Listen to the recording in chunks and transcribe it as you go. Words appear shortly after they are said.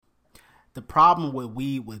the problem with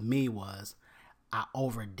weed with me was I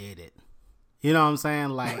overdid it. You know what I'm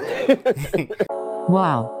saying? Like,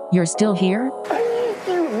 Wow, you're still here?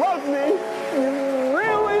 You love me. You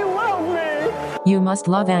really love me. You must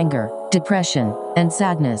love anger, depression, and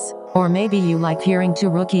sadness. Or maybe you like hearing two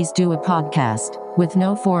rookies do a podcast, with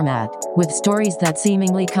no format, with stories that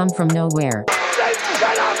seemingly come from nowhere. Then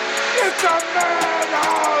shut up. It's a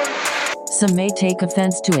madhouse. Some may take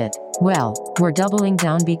offense to it. Well, we're doubling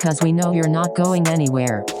down because we know you're not going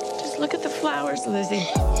anywhere. Just look at the flowers, Lizzie.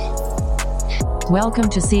 Welcome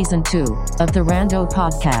to Season 2 of the Rando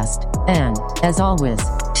Podcast. And, as always,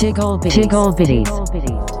 Tiggle Bitties.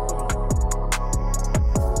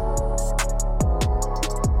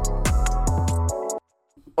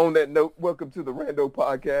 On that note, welcome to the Rando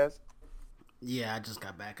Podcast. yeah, I just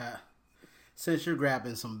got back. Since you're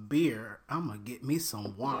grabbing some beer, I'm going to get me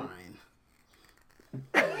some wine.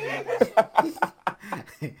 I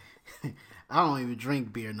don't even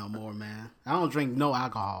drink beer no more, man. I don't drink no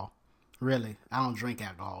alcohol. Really. I don't drink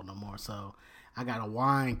alcohol no more. So I got a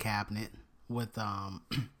wine cabinet with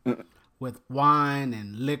with wine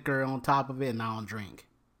and liquor on top of it, and I don't drink.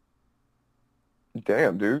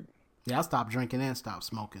 Damn, dude. Yeah, I stopped drinking and stopped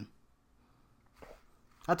smoking.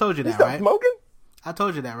 I told you You that, stopped right? smoking? I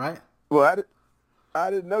told you that, right? Well,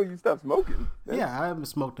 I didn't know you stopped smoking. Yeah, I haven't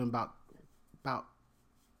smoked in about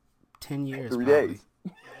 10 years. 3 probably.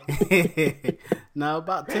 days. No,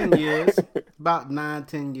 about 10 years. About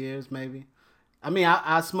 9-10 years, maybe. I mean,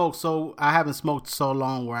 I haven't smoked so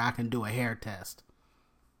long where I can do a hair test.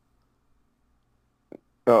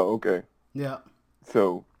 Oh, okay. Yeah.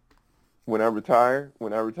 So when I retire,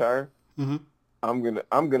 Mm-hmm.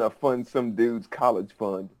 I'm gonna fund some dude's college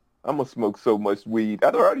fund. I'm gonna smoke so much weed. I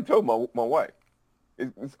already told my wife.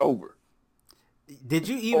 It's over. Did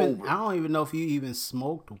you even, Over. I don't even know if you even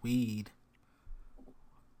smoked weed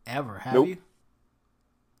ever, have Nope. you?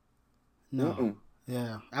 No. Mm-mm.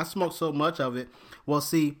 Yeah. I smoked so much of it. Well,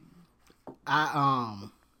 see,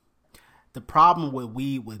 the problem with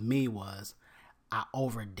weed with me was I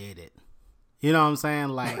overdid it. You know what I'm saying?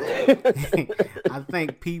 Like, I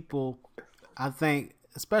think,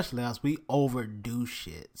 especially us, we overdo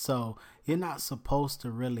shit. So you're not supposed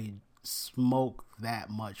to really smoke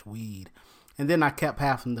that much weed. And then I kept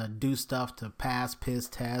having to do stuff to pass piss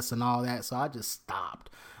tests and all that. So I just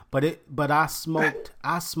stopped. But I smoked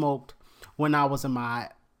when I was in my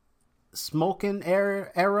smoking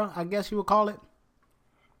era, I guess you would call it.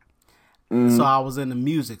 So I was in the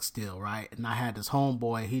music still, right? And I had this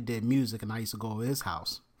homeboy, he did music, and I used to go to his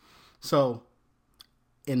house. So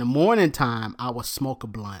in the morning time, I would smoke a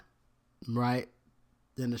blunt, right?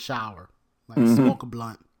 In the shower. Like smoke a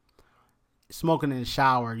blunt. Smoking in the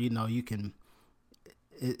shower, you know, you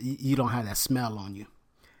don't have that smell on you.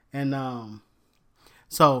 And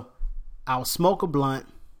so I would smoke a blunt.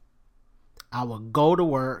 I would go to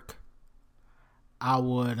work. I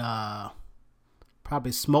would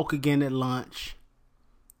probably smoke again at lunch.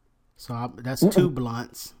 So that's 2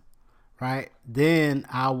 blunts, right? Then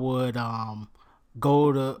I would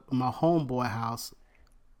go to my homeboy house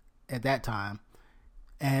at that time,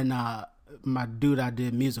 and my dude I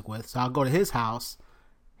did music with. So I'll go to his house.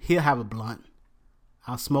 He'll have a blunt.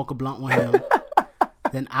 I'll smoke a blunt with him.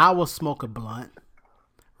 Then I will smoke a blunt,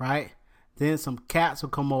 right? Then some cats will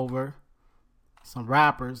come over. Some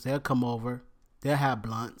rappers, they'll come over. They'll have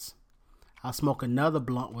blunts. I'll smoke another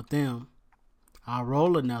blunt with them. I'll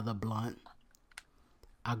roll another blunt.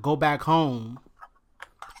 I go back home.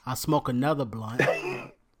 I smoke another blunt.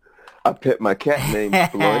 I pet my cat named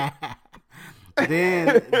Blunt.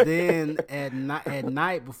 Then at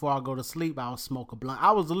night before I go to sleep, I'll smoke a blunt.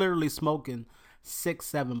 I was literally smoking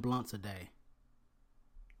 6-7 blunts a day.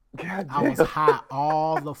 God I was damn. high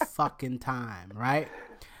all the fucking time, right?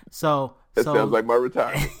 So That sounds like my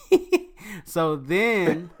retirement. So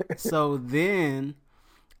then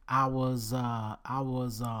I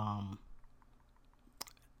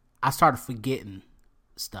started forgetting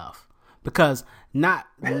stuff because not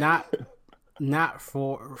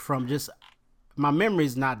from just my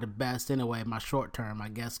memory's not the best anyway. My short term, I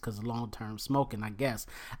guess, because long term smoking, I guess.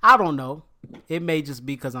 I don't know. It may just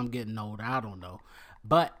be because I'm getting older. I don't know,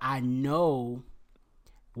 but I know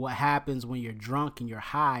what happens when you're drunk and you're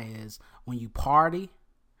high is when you party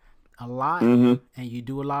a lot and you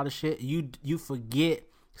do a lot of shit, you forget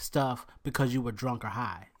stuff because you were drunk or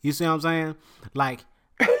high. You see what I'm saying? Like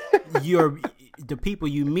the people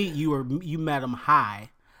you meet, you met them high.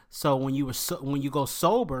 So when you go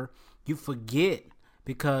sober, you forget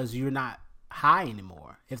because you're not high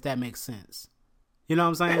anymore. If that makes sense, you know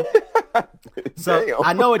what I'm saying? So Damn.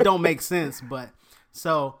 I know it don't make sense, but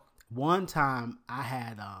so one time I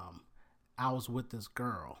had I was with this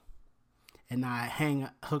girl, and I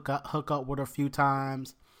hook up with her a few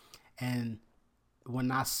times, and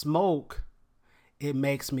when I smoke, it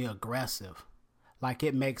makes me aggressive. Like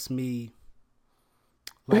it makes me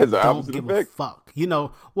like don't give a fuck. You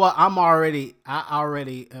know, well, I'm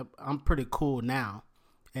pretty cool now,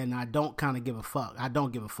 and I don't kind of give a fuck. I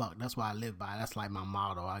don't give a fuck. That's what I live by. That's like my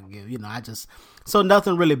motto. So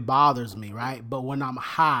nothing really bothers me, right? But when I'm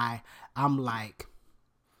high, I'm like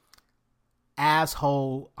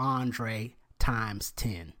asshole Andre times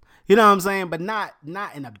 10. You know what I'm saying? But not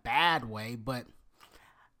in a bad way, but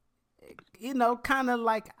you know, kind of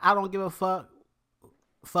like I don't give a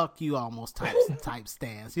fuck you almost type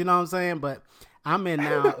stance. You know what I'm saying? But I'm in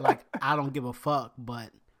now like I don't give a fuck,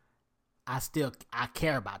 but I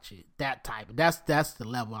care about you. That type. That's the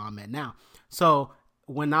level I'm at now. So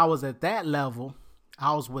when I was at that level,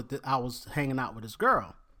 I was hanging out with this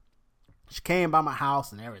girl. She came by my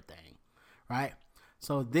house and everything, right?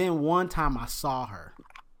 So then one time I saw her.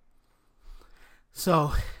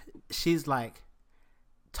 So she's like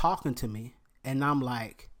talking to me, and I'm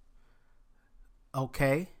like,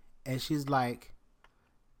 okay. And she's like,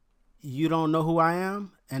 you don't know who I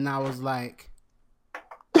am? And I was like,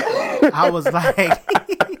 and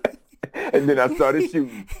then I started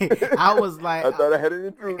shooting. I was like, I thought I had an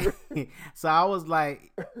intruder. So I was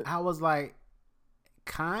like,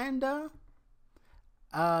 kinda.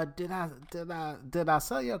 Did I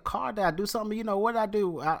sell your car? Did I do something? You know, what did I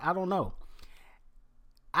do? I don't know.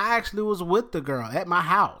 I actually was with the girl at my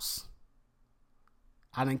house.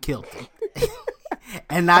 I done killed her.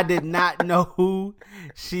 And I did not know who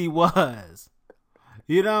she was.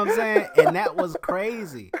 You know what I'm saying? And that was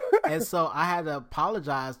crazy. And so I had to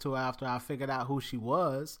apologize to her after I figured out who she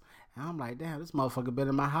was. And I'm like, damn, this motherfucker been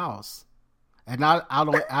in my house. And I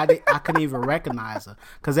couldn't even recognize her.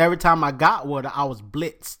 Because every time I got with her, I was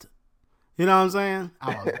blitzed. You know what I'm saying?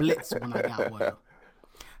 I was blitzed when I got with her.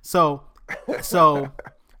 So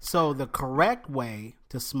the correct way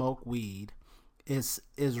to smoke weed is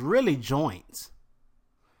really joints.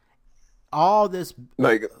 All this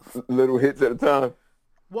like little hits at a time.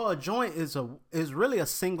 Well, a joint is really a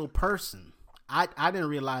single person. I didn't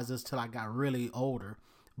realize this till I got really older.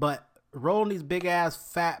 But rolling these big ass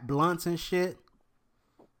fat blunts and shit,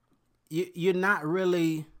 you're not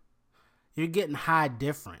really, you're getting high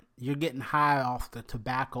different. You're getting high off the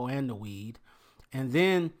tobacco and the weed, and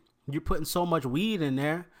then you're putting so much weed in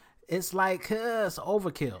there, it's like it's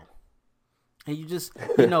overkill. And you just,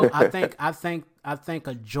 you know, I think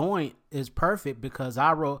a joint is perfect because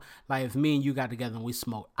I roll, like if me and you got together and we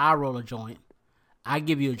smoke, I roll a joint, I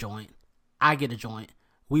give you a joint, I get a joint,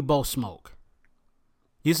 we both smoke.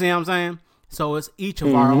 You see what I'm saying? So it's each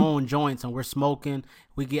of our own joints, and we're smoking,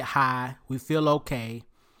 we get high, we feel okay,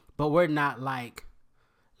 but we're not like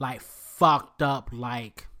fucked up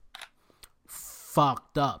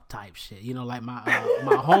type shit. You know, like my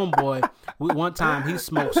homeboy, one time he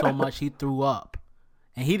smoked so much he threw up.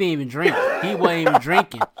 And he didn't even drink. He wasn't even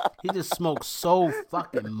drinking. He just smoked so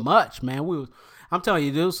fucking much, man. I'm telling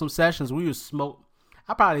you, there was some sessions we would smoke.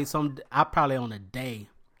 I probably on a day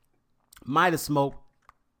might have smoked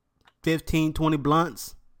 15, 20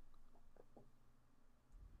 blunts.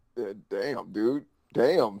 Yeah, damn, dude.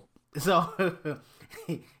 Damn. So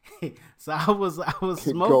I was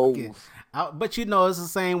smoking. But you know, it's the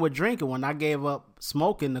same with drinking. When I gave up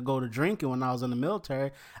smoking to go to drinking when I was in the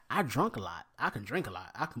military, I drank a lot. I can drink a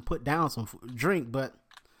lot. I can put down some drink, but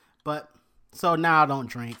so now I don't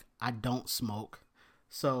drink. I don't smoke.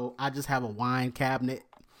 So I just have a wine cabinet,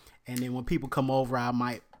 and then when people come over, I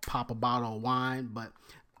might pop a bottle of wine. But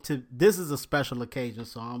this is a special occasion,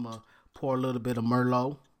 so I'm gonna pour a little bit of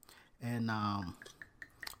Merlot and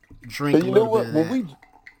drink a little bit of that.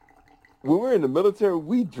 When we were in the military,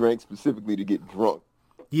 we drank specifically to get drunk.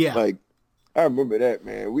 Yeah. Like, I remember that,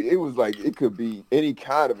 man. It was like, it could be any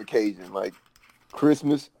kind of occasion, like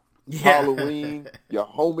Christmas, Halloween, your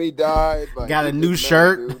homie died. Like, got a new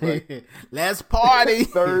shirt. Like, let's party.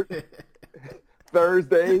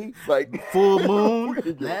 Thursday, like. Full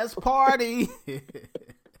moon, let's party.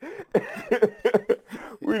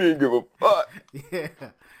 We didn't give a fuck. Yeah.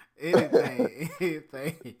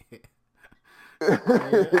 Anything.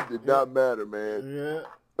 It did not matter, man. Yeah.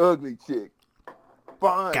 Ugly chick.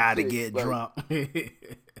 Fine Gotta chick. get like, drunk.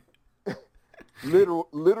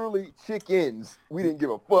 literally chickens. We didn't give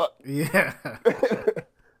a fuck. Yeah.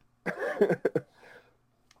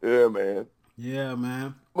 Yeah, man. Yeah,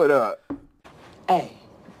 man. But Hey,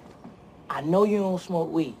 I know you don't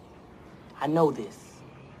smoke weed. I know this.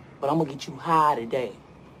 But I'm gonna get you high today.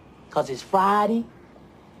 'Cause it's Friday,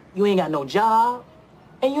 you ain't got no job,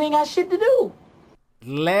 and you ain't got shit to do.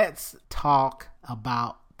 let's talk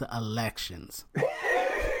about the elections.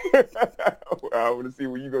 I want to see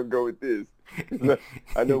where you're going to go with this.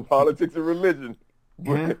 I know politics and religion,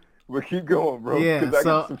 but keep going, bro. Yeah, I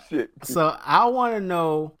got some shit. So I want to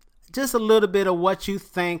know just a little bit of what you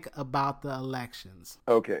think about the elections.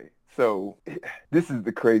 Okay, so this is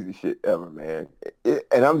the crazy shit ever, man.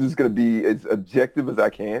 And I'm just going to be as objective as I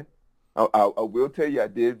can. I will tell you I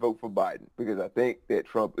did vote for Biden because I think that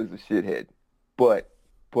Trump is a shithead. But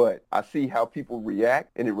I see how people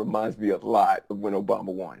react, and it reminds me a lot of when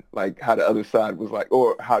Obama won. Like how the other side was like,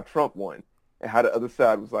 or how Trump won, and how the other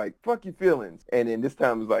side was like, fuck your feelings. And then this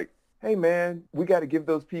time it was like, hey, man, we got to give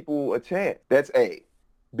those people a chance. That's A.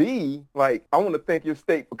 B, like, I want to thank your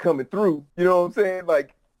state for coming through. You know what I'm saying?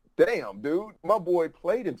 Like, damn, dude, my boy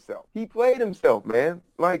played himself. He played himself, man.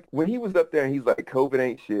 Like, when he was up there and he's like, COVID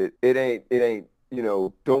ain't shit. It ain't, you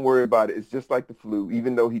know, don't worry about it. It's just like the flu,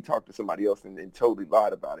 even though he talked to somebody else and totally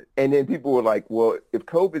lied about it. And then people were like, well, if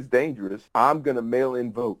COVID's dangerous, I'm going to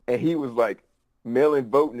mail-in vote. And he was like, mail-in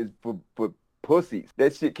voting is for pussies.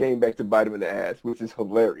 That shit came back to bite him in the ass, which is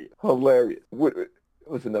hilarious. Hilarious.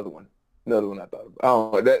 What's another one? Another one I thought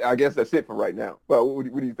about. I guess that's it for right now. Well, what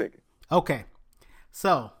are you thinking? Okay.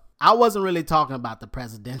 So I wasn't really talking about the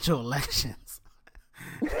presidential elections.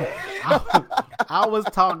 I was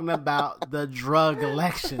talking about the drug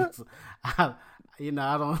elections. I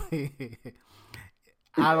don't.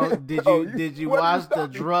 Did you watch the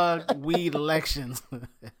drug weed elections?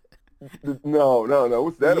 No.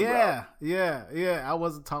 What's that about? Yeah. I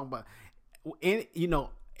wasn't talking about.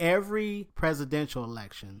 Every presidential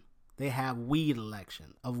election, they have weed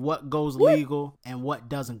election of what goes legal and what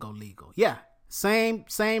doesn't go legal. Yeah, same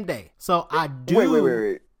day. So I do.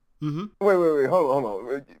 Wait. Mm-hmm. Wait. Hold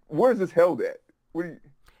on. Where's this held at?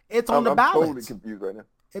 It's on the ballots. I'm totally confused right now.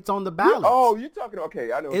 It's on the ballots. You're talking.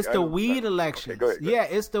 Okay, I know. It's the weed elections. Okay, go ahead. Yeah,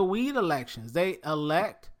 it's the weed elections. They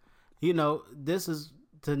elect. This is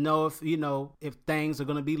to know if things are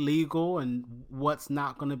going to be legal and what's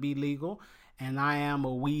not going to be legal. And I am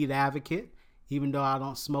a weed advocate, even though I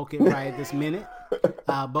don't smoke it right this minute.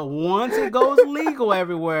 But once it goes legal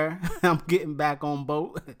everywhere, I'm getting back on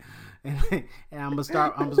boat. and I'm just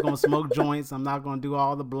gonna smoke joints. I'm not gonna do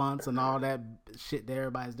all the blunts and all that shit that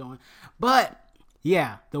everybody's doing. But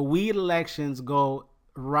yeah, the weed elections go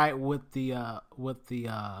right with the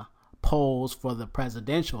polls for the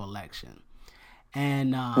presidential election,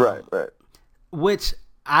 and right. Which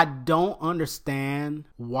I don't understand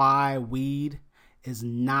why weed is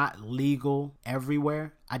not legal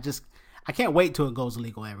everywhere. I can't wait till it goes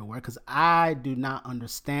legal everywhere because I do not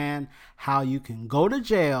understand how you can go to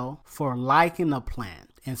jail for liking a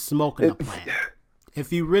plant and smoking a plant.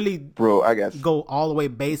 If you really go all the way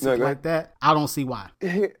basic like that, I don't see why.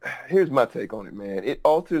 Here's my take on it, man. It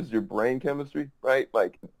alters your brain chemistry, right?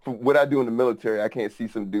 Like, from what I do in the military, I can't see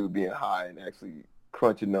some dude being high and actually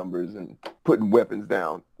crunching numbers and putting weapons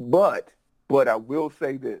down. But I will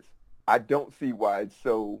say this. I don't see why it's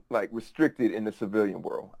so restricted in the civilian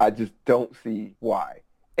world. I just don't see why.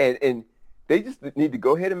 And they just need to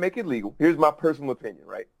go ahead and make it legal. Here's my personal opinion,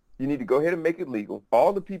 right? You need to go ahead and make it legal.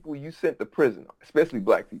 All the people you sent to prison, especially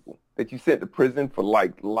black people, that you sent to prison for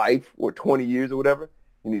life or 20 years or whatever,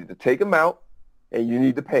 you need to take them out and you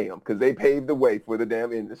need to pay them because they paved the way for the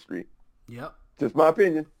damn industry. Yep. Just my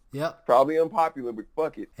opinion. Yep. Probably unpopular, but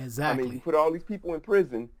fuck it. Exactly. I mean, you put all these people in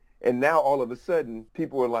prison. And now all of a sudden,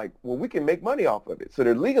 people are like, well, we can make money off of it. So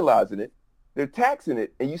they're legalizing it. They're taxing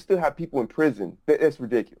it. And you still have people in prison. That's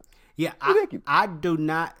ridiculous. Yeah, ridiculous. I do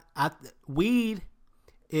not. Weed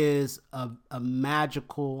is a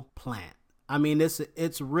magical plant. I mean,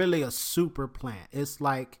 it's really a super plant. It's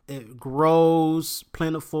like it grows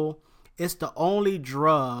plentiful. It's the only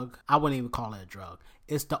drug. I wouldn't even call it a drug.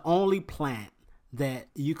 It's the only plant that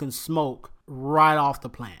you can smoke right off the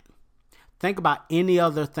plant. Think about any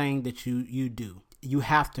other thing that you do. You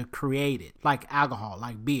have to create it, like alcohol,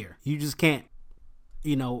 like beer. You just can't,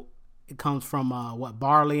 it comes from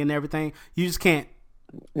barley and everything. You just can't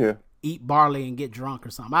eat barley and get drunk or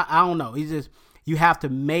something. I don't know. You have to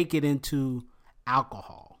make it into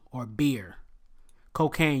alcohol or beer.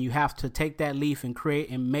 Cocaine, you have to take that leaf and create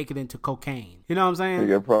and make it into cocaine. You know what I'm saying? You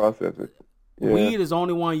gotta process it. Yeah. Weed is the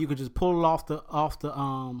only one you could just pull it off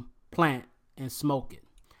the plant and smoke it.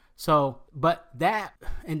 So, but that,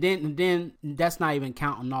 and then that's not even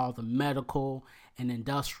counting all the medical and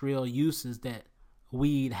industrial uses that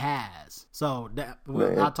weed has. So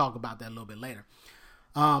I'll talk about that a little bit later.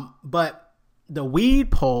 But the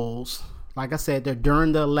weed polls, like I said, they're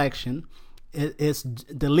during the election. It's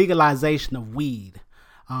the legalization of weed.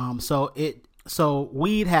 So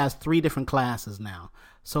weed has 3 different classes now.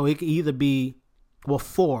 So it can either be Well,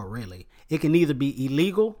 4 really. It can either be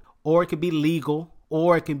illegal, or it can be legal,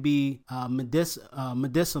 or it can be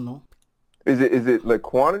medicinal. Is it like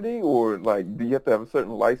quantity, or like do you have to have a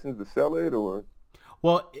certain license to sell it, or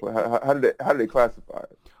Well, how do they classify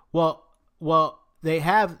it? well, they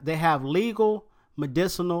have legal,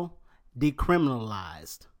 medicinal,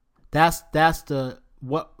 decriminalized. That's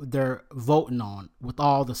what they're voting on with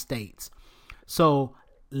all the states. So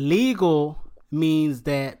legal means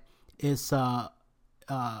that it's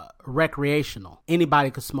recreational. Anybody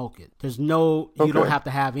could smoke it. There's no, you don't have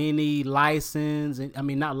to have any license. I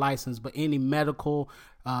mean, not license, but any medical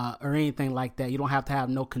or anything like that. You don't have to have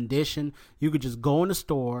no condition. You could just go in the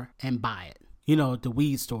store and buy it. You know, the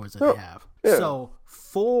weed stores that they have. Yeah. So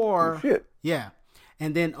yeah.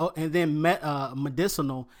 And then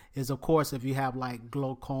medicinal is, of course, if you have like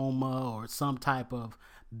glaucoma or some type of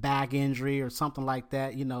back injury or something like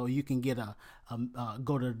that, you know, you can get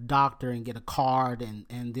go to the doctor and get a card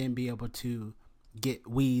and then be able to get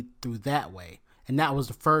weed through that way. And that was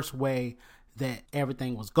the first way that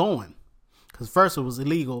everything was going. Because first it was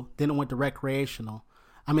illegal, then it went to recreational.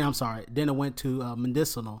 Then it went to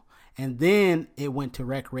medicinal. And then it went to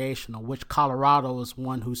recreational, which Colorado is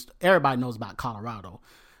one everybody knows about Colorado,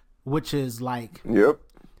 which is like, yep,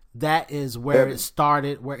 that is where it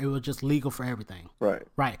started, where it was just legal for everything.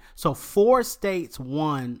 Right. So 4 states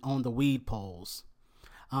won on the weed polls.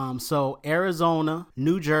 So Arizona,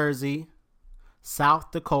 New Jersey,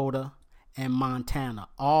 South Dakota, and Montana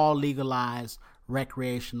all legalized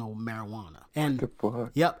recreational marijuana. And what the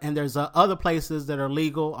fuck? Yep. And there's other places that are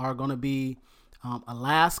legal are going to be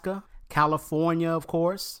Alaska, California, of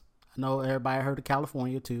course. I know everybody heard of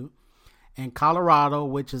California too. And Colorado,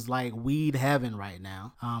 which is like weed heaven right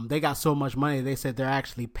now. They got so much money. They said they're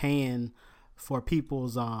actually paying for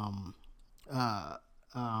people's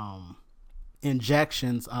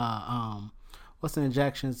injections. What's the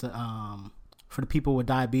injections for the people with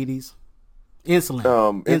diabetes?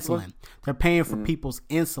 Insulin. They're paying for people's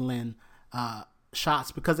insulin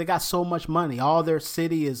shots because they got so much money. All their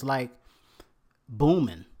city is like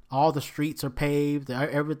booming. All the streets are paved.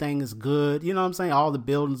 Everything is good. You know what I'm saying? All the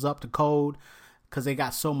buildings up to code because they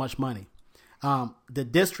got so much money. The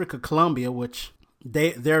District of Columbia, which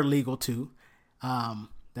they're legal too.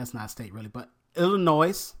 That's not a state really, but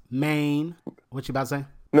Illinois, Maine. What you about to say?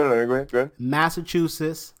 No, go ahead.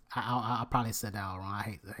 Massachusetts. I probably said that all wrong.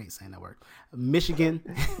 I hate saying that word. Michigan,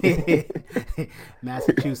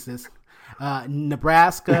 Massachusetts,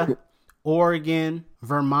 Nebraska, Oregon,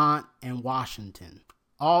 Vermont, and Washington.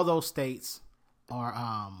 All those states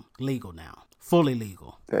are legal now, fully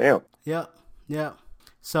legal. Damn. Yep.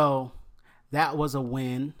 So that was a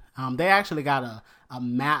win. They actually got a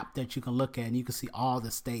map that you can look at and you can see all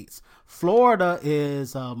the states. Florida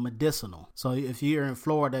is medicinal. So if you're in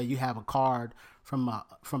Florida, you have a card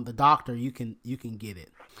from the doctor, you can get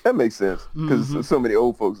it. That makes sense because there's so many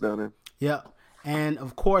old folks down there. Yep. And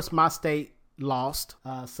of course, my state lost.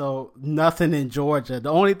 So nothing in Georgia.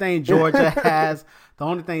 The only thing Georgia has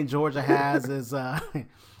is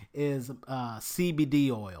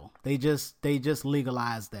CBD oil. They just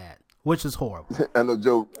legalized that, which is horrible. I know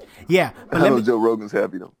Joe. Yeah, but Joe Rogan's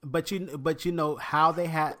happy though. But you know how they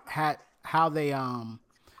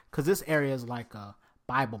because this area is like a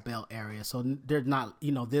Bible Belt area, so they're not,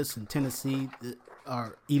 you know, this in Tennessee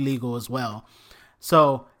are illegal as well.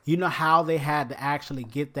 So you know how they had to actually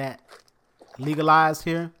get that legalized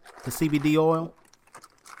here, the CBD oil.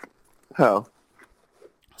 How?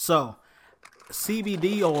 So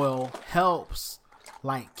CBD oil helps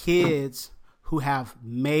like kids who have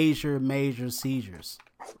major seizures,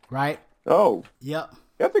 right? Oh. Yep.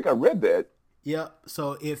 I think I read that. Yep.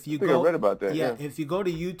 So if you I read about that. Yeah. If you go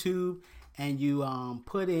to YouTube and you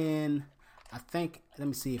put in, I think, let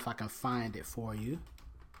me see if I can find it for you.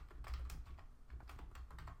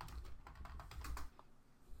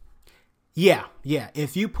 Yeah.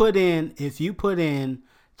 If you put in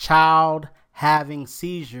child having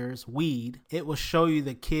seizures, weed, it will show you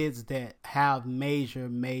the kids that have major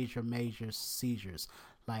seizures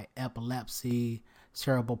like epilepsy,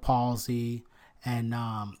 cerebral palsy, and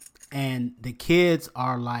the kids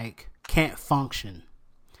are like can't function.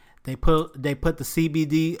 They put the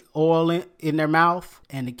CBD oil in their mouth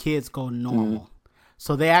and the kids go normal.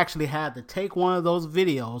 So they actually had to take one of those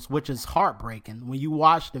videos, which is heartbreaking. When you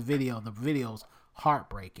watch the video's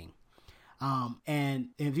heartbreaking. And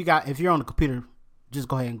if you're on the computer, just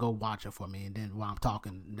go ahead and go watch it for me. And then while I'm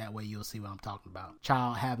talking, that way you'll see what I'm talking about.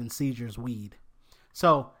 Child having seizures, weed.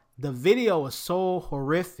 So the video was so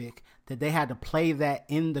horrific that they had to play that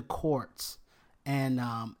in the courts. And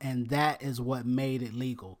that is what made it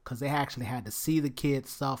legal, because they actually had to see the kids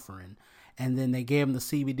suffering and then they gave him the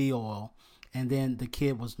CBD oil, and then the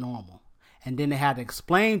kid was normal. And then they had to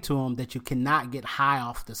explain to him that you cannot get high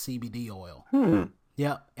off the CBD oil.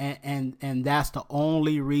 Yep, and that's the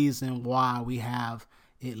only reason why we have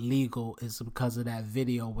it legal is because of that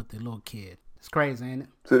video with the little kid. It's crazy, ain't it?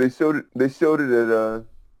 So they showed it. They showed it at.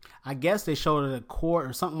 I guess they showed it at court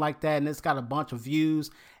or something like that, and it's got a bunch of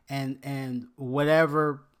views. And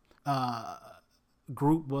whatever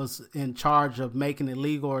group was in charge of making it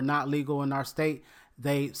legal or not legal in our state,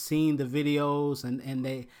 they seen the videos and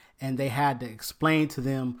they had to explain to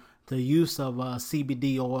them the use of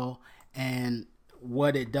CBD oil and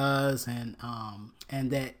what it does, and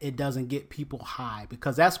that it doesn't get people high,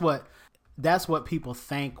 because that's what people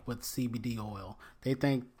think with CBD oil. They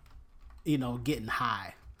think, getting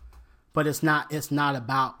high, but it's not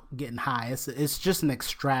about getting high. It's just an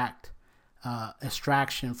extraction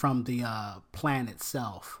from the plant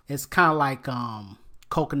itself. It's kind of like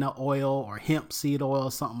coconut oil or hemp seed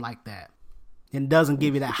oil, something like that. It doesn't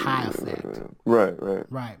give you that high effect.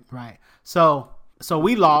 Right. So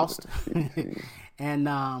we lost. And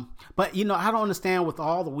but I don't understand, with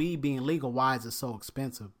all the weed being legal, why is it so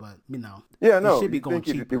expensive? But it should be going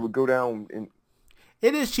cheaper. It would go down.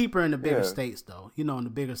 It is cheaper in the bigger states, though. In the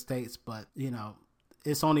bigger states, but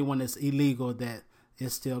it's only when it's illegal that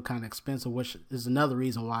it's still kind of expensive, which is another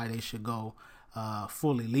reason why they should go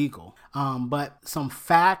fully legal. But some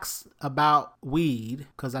facts about weed,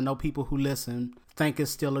 because I know people who listen think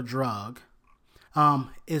it's still a drug.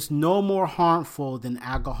 It's no more harmful than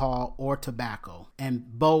alcohol or tobacco, and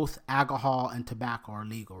both alcohol and tobacco are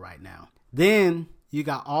legal right now. Then you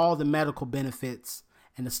got all the medical benefits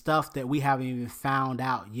and the stuff that we haven't even found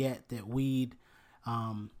out yet that weed,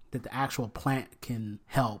 that the actual plant can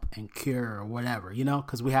help and cure or whatever,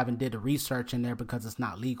 because we haven't did the research in there because it's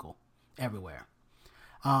not legal everywhere.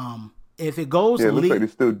 If it goes, it looks like they're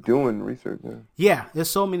still doing research. Yeah, there's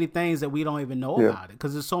so many things that we don't even know about it,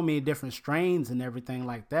 because there's so many different strains and everything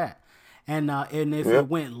like that. And if it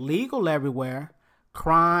went legal everywhere,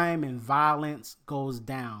 crime and violence goes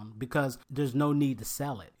down because there's no need to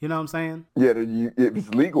sell it. You know what I'm saying? Yeah, if it's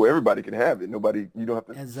legal, everybody can have it. You don't have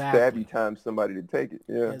to stabby time somebody to take it.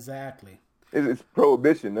 Yeah, exactly. It's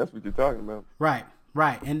prohibition. That's what you're talking about. Right.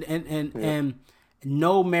 And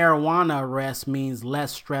no marijuana arrest means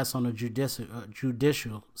less stress on the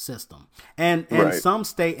judicial system. And some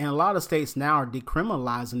state and a lot of states now are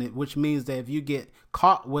decriminalizing it, which means that if you get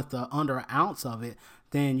caught with under an ounce of it,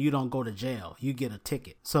 then you don't go to jail. You get a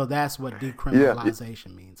ticket. So that's what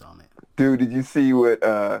decriminalization means on it. Dude, did you see what,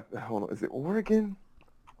 hold on, is it Oregon?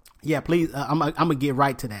 Yeah, please. I'm gonna get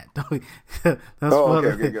right to that. Okay.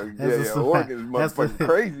 Oregon is motherfucking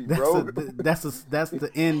crazy, bro. That's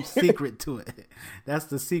the end secret to it. That's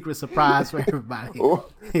the secret surprise for everybody.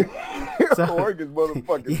 Oregon's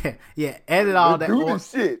motherfucking. Yeah. Edit all that. Do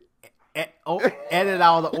this shit. Edit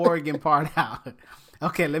all the Oregon part out.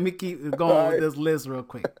 Okay, let me keep going with this list real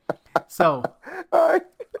quick. So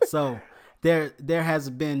there has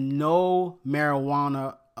been no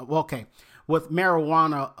marijuana. Okay. With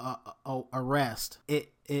marijuana arrest,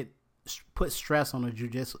 it puts stress on the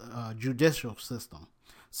judicial system.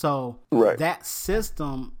 So that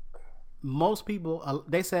system, most people,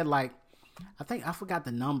 they said I forgot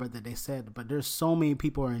the number that they said, but there's so many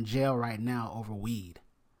people are in jail right now over weed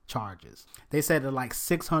charges. They said that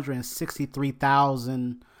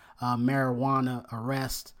 663,000 marijuana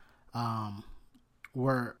arrests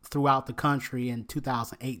were throughout the country in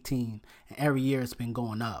 2018, and every year it's been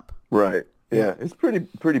going up. Right. Yeah, it's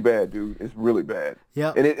pretty bad, dude. It's really bad.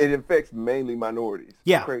 Yeah, and it affects mainly minorities.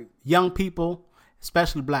 Yeah, young people,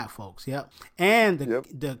 especially black folks. Yep, and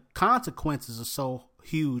the consequences are so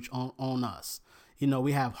huge on us.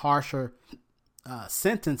 We have harsher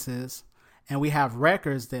sentences, and we have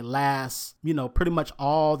records that last, pretty much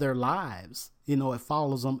all their lives. It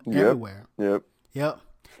follows them everywhere. Yep.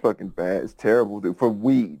 It's fucking bad. It's terrible, dude. For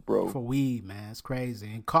weed, bro. For weed, man, it's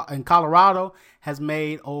crazy. And Colorado has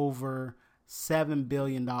made over $7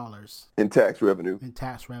 billion in tax revenue.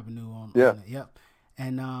 On it. Yep.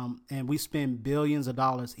 And we spend billions of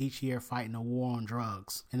dollars each year fighting a war on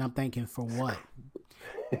drugs. And I'm thinking, for what?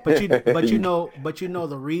 But you know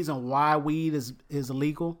the reason why weed is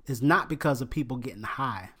illegal is not because of people getting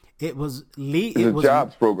high. It was a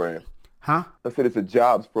jobs program. Huh? I said it's a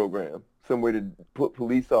jobs program. Some way to put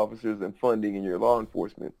police officers and funding in your law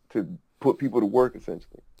enforcement to put people to work,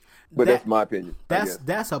 essentially. But that's my opinion.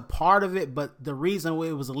 That's a part of it. But the reason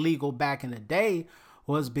it was illegal back in the day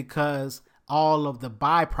was because all of the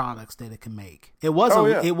byproducts that it can make. It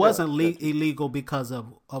wasn't illegal because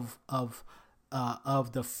of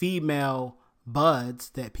the female buds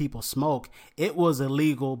that people smoke, it was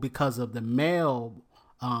illegal because of the male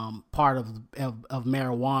part of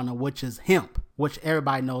marijuana, which is hemp, which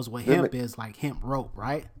everybody knows what hemp is, like hemp rope,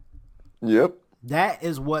 right? Yep. That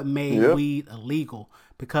is what made weed illegal,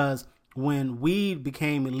 because when weed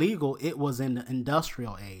became illegal, it was in the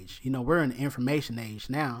industrial age. You know, we're in the information age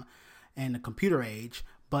now and the computer age,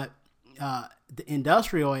 but the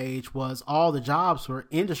industrial age was all the jobs were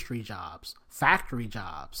industry jobs, factory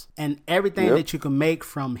jobs, and everything that you can make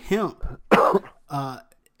from hemp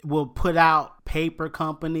will put out paper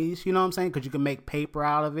companies, you know what I'm saying? Because you can make paper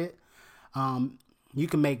out of it. You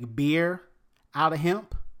can make beer out of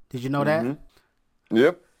hemp. Did you know that?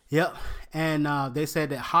 Yep. Yep. And they said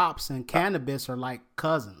that hops and cannabis are like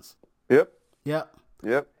cousins. Yep. Yep.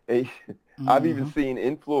 Yep. And I've even seen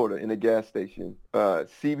in Florida in a gas station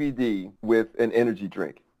CBD with an energy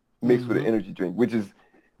drink mixed with an energy drink, which is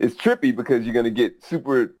it's trippy because you're gonna get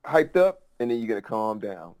super hyped up and then you're gonna calm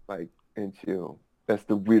down and chill. That's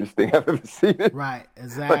the weirdest thing I've ever seen. Right.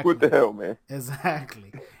 Exactly. Like, what the hell, man?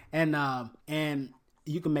 Exactly. And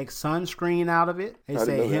you can make sunscreen out of it. They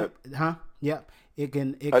say hemp, huh? Yep. It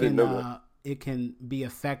can be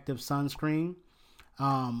effective sunscreen.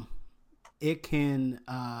 It can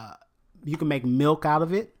you can make milk out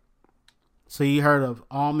of it. So you heard of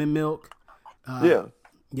almond milk?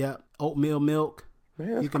 Yep. Oatmeal milk.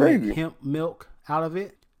 Man, that's you can crazy. make hemp milk out of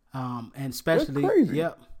it. And especially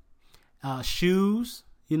shoes.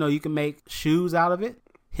 You know, you can make shoes out of it.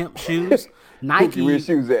 Hemp shoes. Nike. Where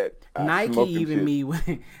shoes at? Nike even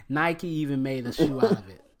made a shoe out of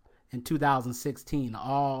it in 2016.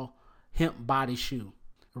 All hemp body shoe.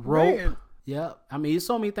 Rope. Man. Yep. I mean, there's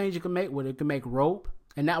so many things you can make with it. You can make rope,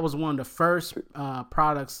 and that was one of the first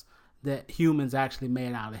products that humans actually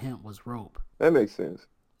made out of hemp was rope. That makes sense.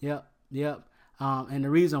 Yep. And the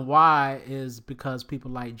reason why is because people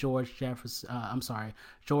like George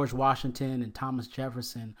Washington and Thomas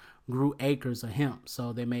Jefferson grew acres of hemp,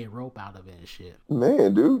 so they made rope out of it and shit.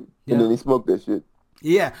 Man, dude. Yeah. And then he smoked that shit.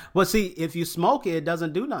 Yeah. Well, see, if you smoke it, it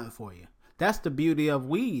doesn't do nothing for you. That's the beauty of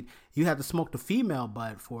weed. You have to smoke the female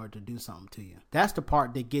bud for it to do something to you. That's the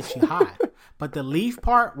part that gets you high. But the leaf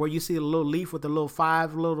part, where you see the little leaf with the little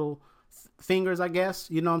 5 little fingers, I guess,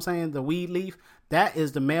 you know what I'm saying? The weed leaf, that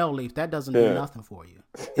is the male leaf. That doesn't do nothing for you.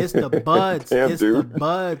 It's the buds. The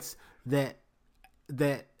buds that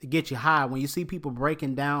get you high. When you see people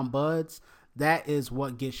breaking down buds, that is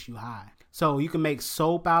what gets you high. So you can make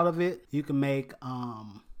soap out of it. You can make,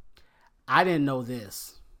 I didn't know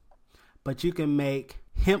this, but you can make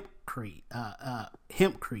hempcrete,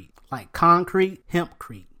 like concrete,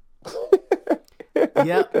 hempcrete.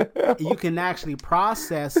 Yep. You can actually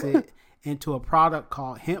process it into a product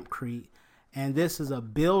called hempcrete. And this is a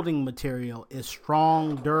building material. It's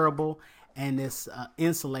strong, durable, and it's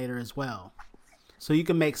insulator as well. So you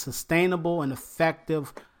can make sustainable and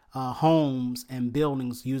effective homes and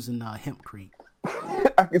buildings using hempcrete.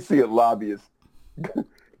 I can see a lobbyist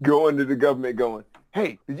going to the government going,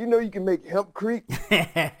 "Hey, did you know you can make hempcrete?"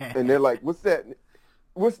 And they're like, "What's that?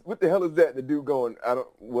 What the hell is that?" And the dude going, I don't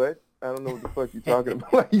know what the fuck you talking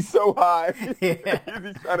about. Like, he's so high. He's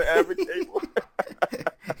trying to advocate.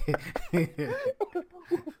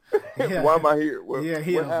 Why am I here? What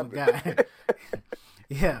happened? Guy.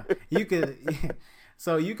 Yeah, you could.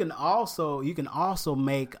 So you can also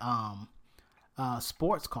make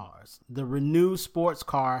sports cars. The Renew sports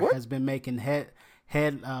car has been making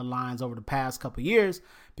headlines over the past couple of years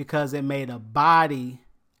because it made a body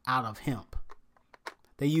out of hemp.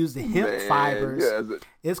 They use the hemp fibers. Yeah,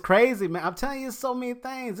 it's crazy, man. I'm telling you, so many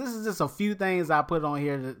things. This is just a few things I put on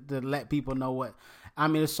here to let people know what. I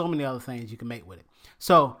mean, there's so many other things you can make with it.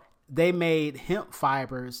 So they made hemp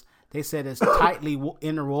fibers. They said it's tightly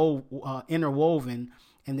interwoven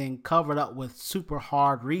and then covered up with super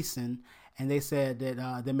hard resin. And they said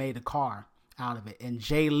that they made a car out of it. And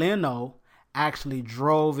Jay Leno actually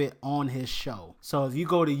drove it on his show. So if you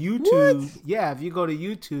go to YouTube,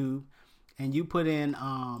 and you put in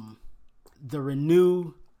the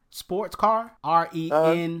Renew sports car,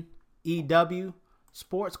 RENEW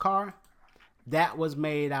sports car, that was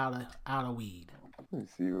made out of weed. Let me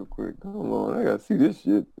see real quick. Hold on, I gotta see this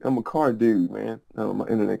shit. I'm a car dude, man. Oh, my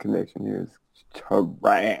internet connection here is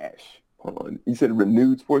trash. Hold on. You said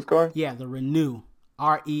Renewed sports car? Yeah, the Renew,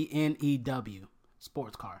 RENEW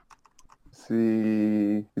sports car. See,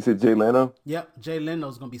 you said Jay Leno? Yep, Jay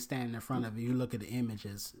Leno's gonna be standing in front of you. You look at the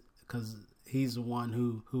images because he's the one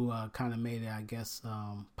who kind of made it, I guess,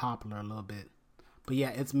 popular a little bit. But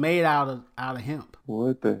yeah, it's made out of hemp.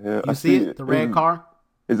 What the hell? You see it? The red car?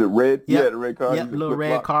 Is it red? Yep. Yeah, the red car. Yep, little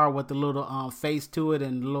red car with the little face to it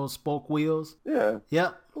and the little spoke wheels. Yeah.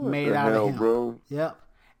 Yep, What made the out hell, of hemp. bro? Yep,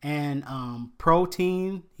 and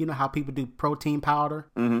protein. You know how people do protein powder,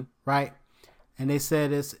 right? And they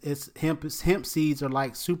said it's hemp seeds are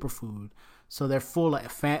like superfood, so they're full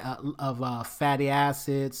of fatty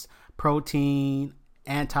acids, protein,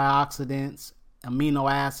 antioxidants, amino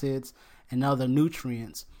acids, and other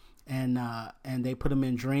nutrients. And they put them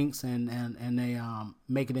in drinks and they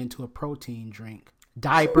make it into a protein drink.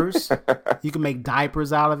 Diapers, you can make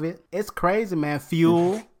diapers out of it. It's crazy, man.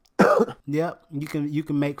 Fuel, yep, you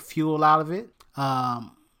can make fuel out of it.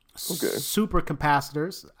 Super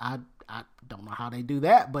capacitors. I don't know how they do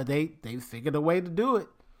that, but they figured a way to do it.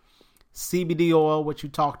 CBD oil, what you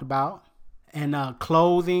talked about, and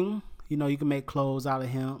clothing. You know, you can make clothes out of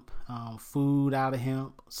hemp, food out of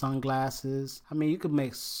hemp, sunglasses. I mean, you can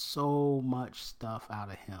make so much stuff out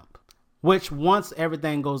of hemp. Which, once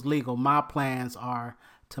everything goes legal, my plans are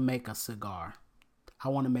to make a cigar. I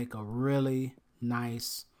want to make a really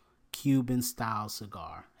nice Cuban-style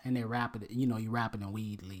cigar. And they wrap it, you wrap it in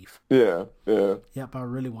weed leaf. Yeah. Yep, I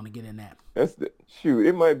really want to get in that. Shoot,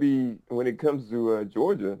 it might be, when it comes to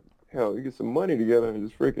Georgia, hell, you get some money together and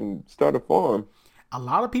just freaking start a farm. A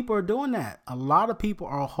lot of people are doing that. A lot of people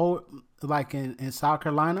are like in South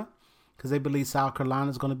Carolina, because they believe South Carolina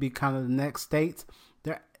is going to be kind of the next state.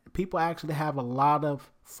 People actually have a lot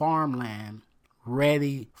of farmland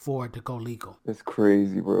ready for it to go legal. That's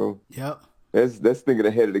crazy, bro. Yep. That's thinking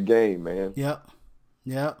ahead of the game, man. Yep.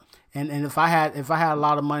 And if I had a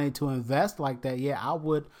lot of money to invest like that, yeah, I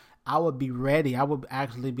would be ready. I would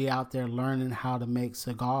actually be out there learning how to make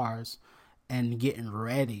cigars and getting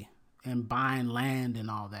ready and buying land and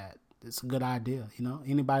all that. It's a good idea,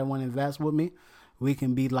 Anybody want to invest with me? We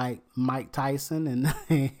can be like Mike Tyson and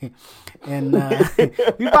we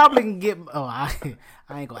probably can get. Oh, I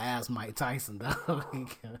ain't gonna ask Mike Tyson though.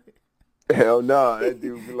 Hell no, that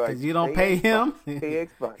dude be like, because you don't pay him,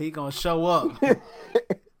 he gonna show up.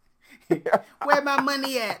 Where my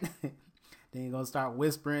money at? Then you gonna start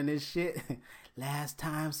whispering this shit. Last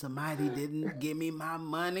time somebody didn't give me my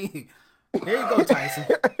money. Here you go, Tyson.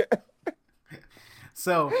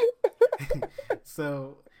 So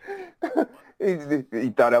he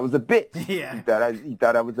thought I was a bitch. Yeah. He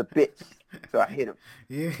thought I was a bitch. So I hit him.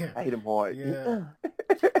 Yeah. I hit him hard. Yeah.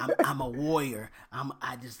 I'm a warrior.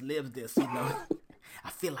 I just live this, I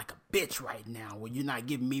feel like a bitch right now when you're not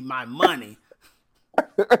giving me my money.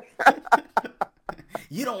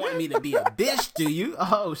 You don't want me to be a bitch, do you?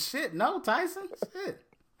 Oh shit, no, Tyson. Shit.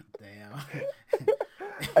 Damn.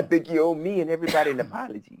 I think you owe me and everybody an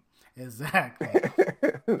apology. Exactly.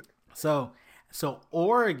 So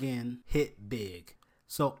Oregon hit big.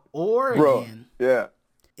 So Oregon, yeah,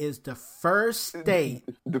 is the first state.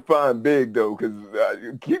 Define big though, because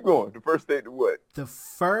keep going. The first state to what? The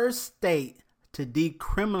first state to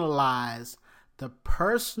decriminalize the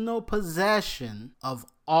personal possession of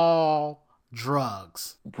all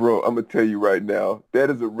drugs. Bro, I'm gonna tell you right now, that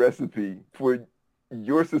is a recipe for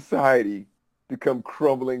your society to come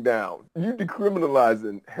crumbling down. You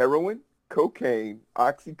decriminalizing heroin, cocaine,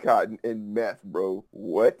 Oxycontin, and meth, bro.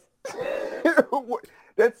 What? What?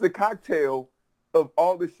 That's the cocktail of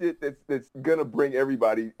all the shit that's gonna bring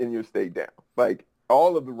everybody in your state down. Like,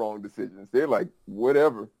 all of the wrong decisions. They're like,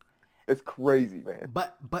 whatever. It's crazy, man.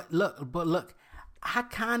 But look, I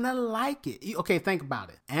kind of like it. Okay, think about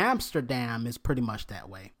it. Amsterdam is pretty much that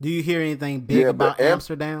way. Do you hear anything big about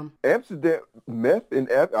Amsterdam? Amsterdam, meth and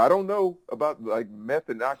I don't know about like meth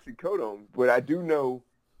and oxycodone, but I do know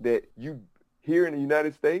that you here in the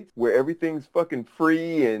United States, where everything's fucking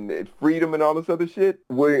free and freedom and all this other shit,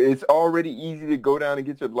 where it's already easy to go down and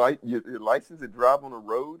get your license and drive on the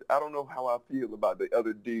road. I don't know how I feel about the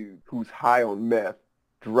other dude who's high on meth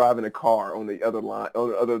driving a car on the other line, on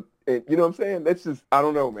the other, and you know what I'm saying? That's just, I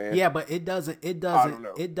don't know, man. Yeah, but it doesn't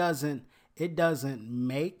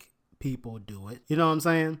make people do it. You know what I'm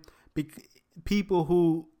saying? People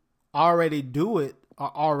who already do it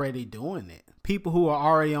are already doing it. People who are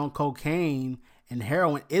already on cocaine and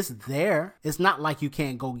heroin, it's there. It's not like you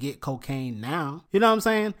can't go get cocaine now. You know what I'm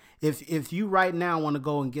saying? If you right now want to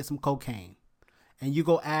go and get some cocaine and you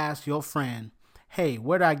go ask your friend, hey,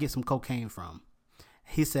 where do I get some cocaine from?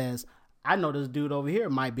 He says, I know this dude over here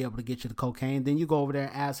might be able to get you the cocaine. Then you go over there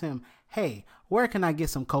and ask him, hey, where can I get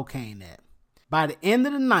some cocaine at? By the end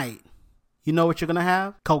of the night, you know what you're going to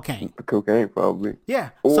have? Cocaine. Cocaine, probably. Yeah.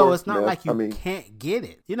 So it's not like you can't get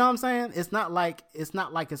it. You know what I'm saying? It's not like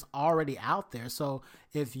it's already out there. So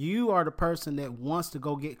if you are the person that wants to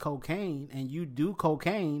go get cocaine and you do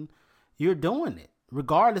cocaine, you're doing it,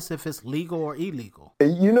 regardless if it's legal or illegal.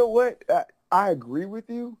 And you know what? I agree with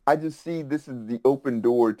you. I just see this is the open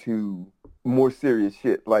door to more serious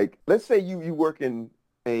shit. Like, let's say you work in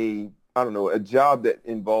a job that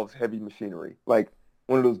involves heavy machinery, like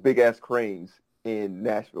one of those big ass cranes in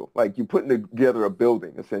Nashville. Like, you're putting together a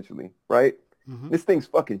building, essentially, right? Mm-hmm. This thing's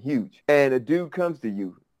fucking huge. And a dude comes to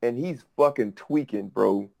you and he's fucking tweaking,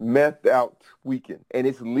 bro. Methed out tweaking. And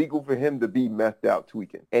it's legal for him to be methed out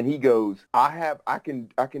tweaking. And he goes, I can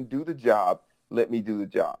do the job. Let me do the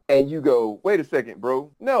job. And you go, wait a second,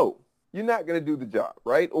 bro. No, you're not going to do the job,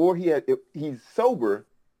 right? Or he's sober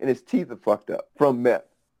and his teeth are fucked up from meth,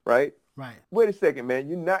 right? Right. Wait a second, man.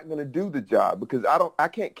 You're not going to do the job because I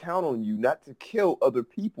can't count on you not to kill other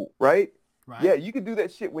people, right? Right. Yeah, you can do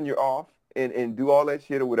that shit when you're off and do all that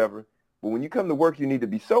shit or whatever. But when you come to work, you need to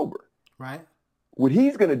be sober. Right. What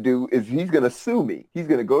he's going to do is he's going to sue me. He's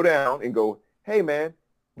going to go down and go, hey, man,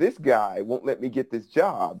 this guy won't let me get this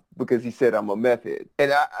job because he said I'm a meth head.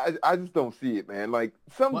 And I just don't see it, man. Like,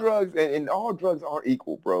 some drugs, and all drugs aren't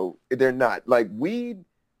equal, bro. They're not. Like, weed,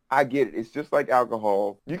 I get it. It's just like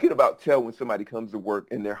alcohol. You can about tell when somebody comes to work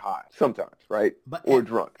and they're high sometimes, right? Or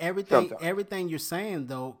drunk. Everything you're saying,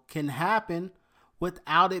 though, can happen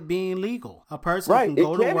without it being legal. A person can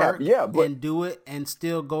go to work and do it and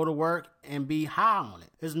still go to work and be high on it.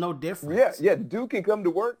 There's no difference. Yeah, the dude can come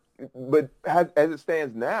to work, but as it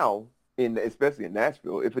stands now, especially in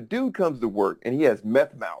Nashville, if a dude comes to work and he has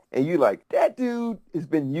meth mouth and you like, that dude has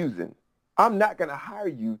been using, I'm not going to hire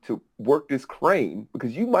you to work this crane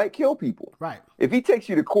because you might kill people. Right. If he takes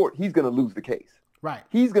you to court, he's going to lose the case. Right.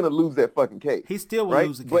 He's going to lose that fucking case. He still will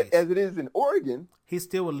lose the case. But as it is in Oregon, he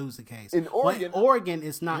still will lose the case. In Oregon, Oregon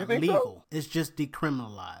is not legal. So? It's just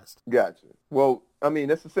decriminalized. Gotcha. Well, I mean,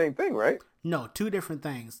 that's the same thing, right? No, two different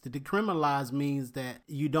things. The decriminalized means that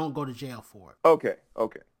you don't go to jail for it. Okay.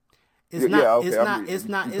 It's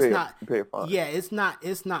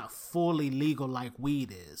not fully legal like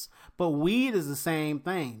weed is. But weed is the same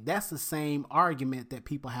thing. That's the same argument that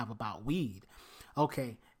people have about weed.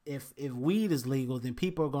 Okay, if weed is legal, then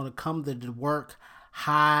people are going to come to work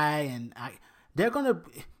high, and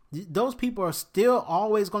those people are still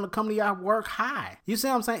always going to come to your work high. You see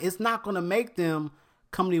what I'm saying? It's not going to make them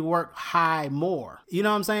come to work high more. You know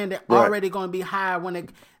what I'm saying? They're already going to be high when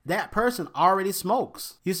that person already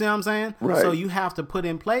smokes. You see what I'm saying? Right. So you have to put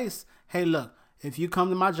in place, hey, look, if you come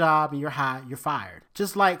to my job and you're high, you're fired.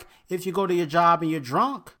 Just like if you go to your job and you're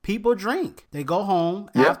drunk, people drink. They go home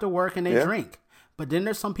after work and they drink. But then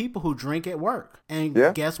there's some people who drink at work. And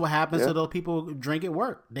guess what happens to those people who drink at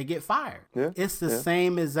work? They get fired. Yeah. It's the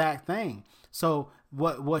same exact thing. So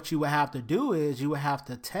what you would have to do is you would have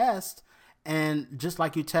to test, and just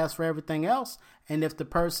like you test for everything else. And if the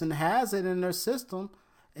person has it in their system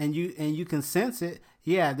and you can sense it,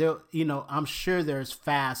 I'm sure there's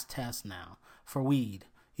fast tests now for weed,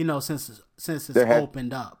 since it's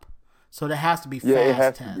opened up. So there has to be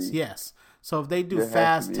fast tests. Yes. So if they do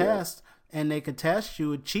fast tests, and they can test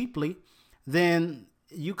you cheaply, then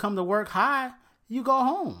you come to work high, you go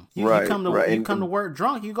home. You come to work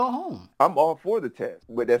drunk, you go home. I'm all for the test,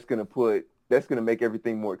 but that's gonna make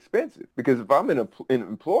everything more expensive. Because if I'm an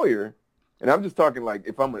employer, and I'm just talking like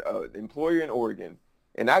if I'm an employer in Oregon,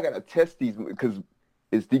 and I gotta test these because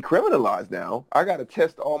it's decriminalized now, I gotta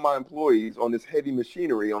test all my employees on this heavy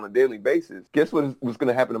machinery on a daily basis. Guess what's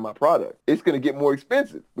gonna happen to my product? It's gonna get more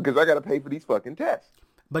expensive because I gotta pay for these fucking tests.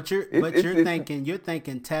 But you're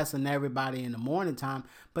thinking testing everybody in the morning time,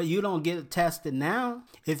 but you don't get tested now.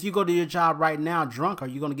 If you go to your job right now drunk, are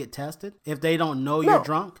you going to get tested if they don't know you're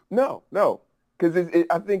drunk? No, because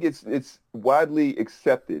I think it's widely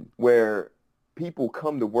accepted where people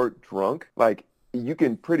come to work drunk. Like, you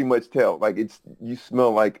can pretty much tell, like, you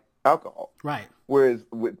smell like alcohol. Right. Whereas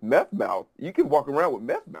with meth mouth, you can walk around with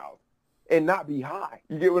meth mouth and not be high.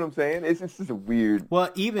 You get what I'm saying? It's just a weird.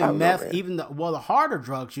 Well, even meth, the harder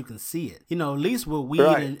drugs, you can see it. At least with weed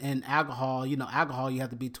and alcohol, alcohol, you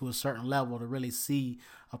have to be to a certain level to really see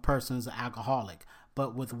a person as an alcoholic.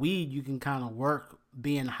 But with weed, you can kind of work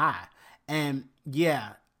being high. And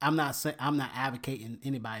I'm not advocating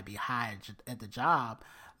anybody be high at the job,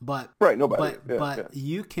 but nobody. But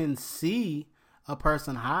you can see a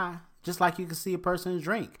person high. Just like you can see a person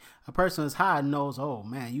drink. A person is high knows, oh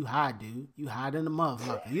man, you high, dude. You high than the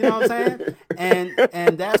motherfucker. You know what I'm saying?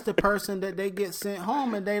 And that's the person that they get sent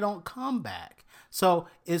home and they don't come back. So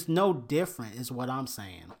it's no different is what I'm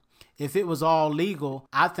saying. If it was all legal,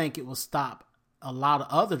 I think it would stop a lot of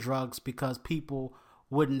other drugs because people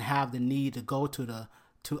wouldn't have the need to go to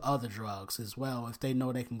other drugs as well if they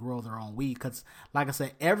know they can grow their own weed. Because like I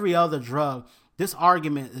said, every other drug, this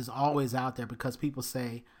argument is always out there because people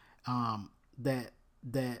say, that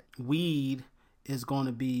weed is going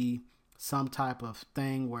to be some type of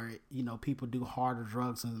thing where, you know, people do harder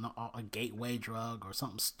drugs and a gateway drug or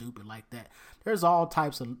something stupid like that. There's all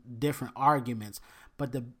types of different arguments,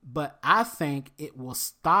 but I think it will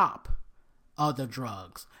stop other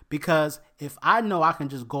drugs, because if I know I can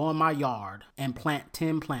just go in my yard and plant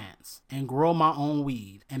 10 plants and grow my own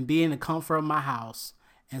weed and be in the comfort of my house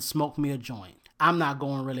and smoke me a joint, I'm not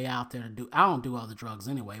going really out there to I don't do other drugs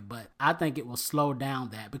anyway, but I think it will slow down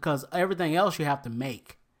that, because everything else you have to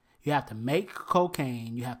make. You have to make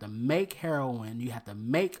cocaine, you have to make heroin, you have to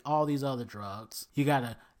make all these other drugs. You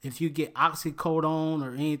gotta, if you get oxycodone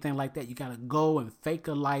or anything like that, you gotta go and fake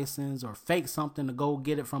a license or fake something to go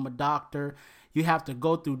get it from a doctor. You have to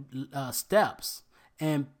go through steps,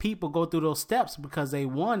 and people go through those steps because they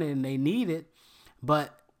want it and they need it.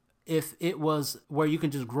 But if it was where you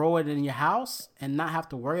can just grow it in your house and not have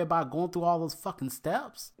to worry about going through all those fucking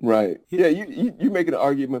steps. Right. Yeah, you making an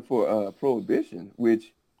argument for prohibition,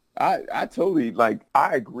 which I totally, like,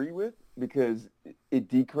 I agree with, because it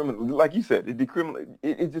decriminalizes, like you said,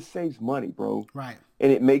 it just saves money, bro. Right.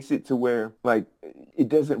 And it makes it to where, like, it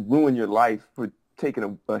doesn't ruin your life for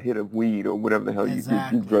taking a hit of weed or whatever the hell you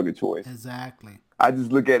drug of choice. Exactly. I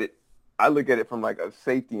just look at it from like a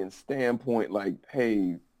safety and standpoint, like,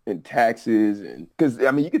 hey, and taxes, and because I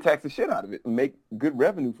mean you can tax the shit out of it and make good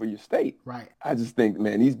revenue for your state. Right. I just think,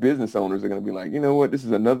 man, these business owners are gonna be like, you know what, this is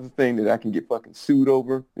another thing that I can get fucking sued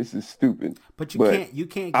over. This is stupid. But you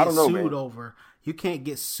can't get sued over. You can't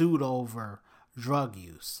get sued over drug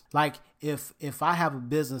use. Like if I have a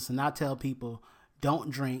business and I tell people don't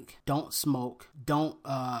drink, don't smoke, don't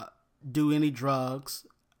do any drugs,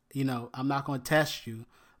 you know, I'm not gonna test you,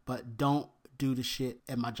 but don't do the shit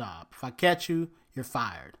at my job. If I catch you, you're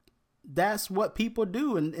fired. That's what people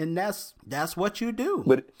do, and that's what you do.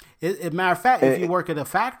 But matter of fact, if you work at a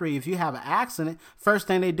factory, if you have an accident, first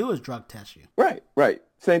thing they do is drug test you. Right.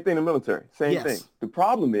 Same thing in the military. Same thing. The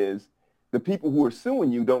problem is the people who are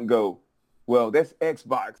suing you don't go, well, that's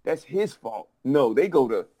Xbox, that's his fault. No, they go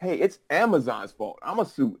to, hey, it's Amazon's fault. I'm going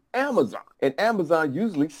to sue Amazon. And Amazon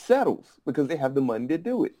usually settles because they have the money to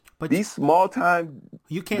do it. But these small time...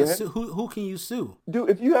 You can't sue. Who can you sue? Dude,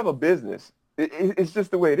 if you have a business, it's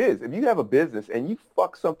just the way it is. If you have a business and you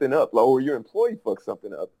fuck something up, or your employee fucks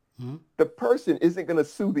something up, the person isn't going to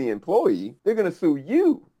sue the employee. They're going to sue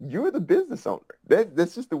you. You're the business owner.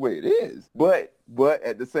 That's just the way it is. But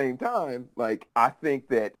at the same time, like, I think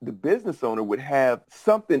that the business owner would have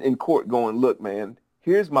something in court going, look, man,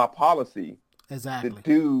 here's my policy. Exactly. The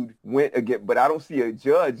dude went again, but I don't see a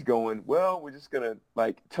judge going, well, we're just going to,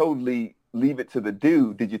 like, totally leave it to the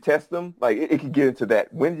dude. Did you test them? Like, it could get into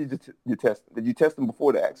that. When did you test them? Did you test them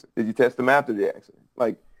before the accident? Did you test them after the accident?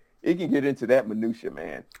 Like, it can get into that minutia,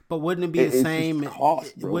 man. But wouldn't it be the same? It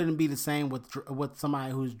wouldn't be the same with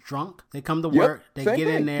somebody who's drunk. They come to work, they get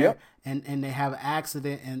in there, and they have an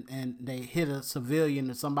accident, and they hit a civilian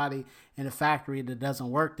or somebody in a factory that doesn't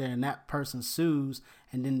work there, and that person sues,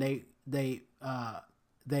 and then they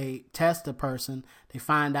test the person. They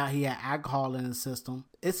find out he had alcohol in his system.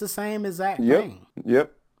 It's the same exact thing.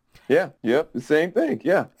 Yep. The same thing.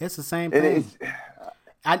 Yeah. It's the same thing.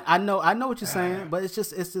 I know what you're saying, but it's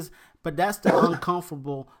just, but that's the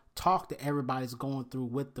uncomfortable talk that everybody's going through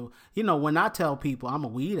with the, you know, when I tell people I'm a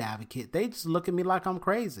weed advocate, they just look at me like I'm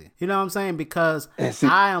crazy. You know what I'm saying? Because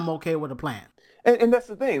I am okay with a plant. And that's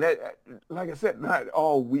the thing that, like I said, not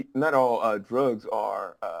all drugs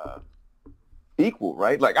are equal,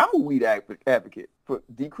 right? Like, I'm a weed advocate for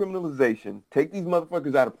decriminalization. Take these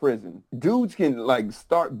motherfuckers out of prison. Dudes can, like,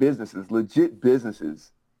 start businesses, legit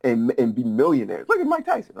businesses, and be millionaires. Look at Mike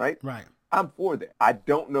Tyson, right? Right. I'm for that. I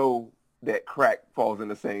don't know that crack falls in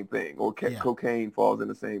the same thing, or cocaine falls in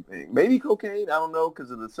the same thing. Maybe cocaine, I don't know, because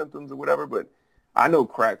of the symptoms or whatever, but I know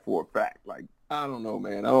crack for a fact. Like, I don't know,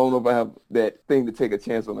 man. I don't know if I have that thing to take a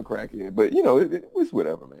chance on the crackhead, but, you know, it's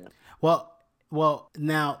whatever, man. Well,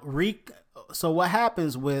 now, so what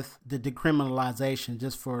happens with the decriminalization,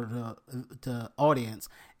 just for the audience,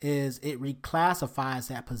 is it reclassifies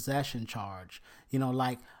that possession charge. You know,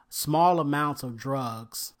 like, small amounts of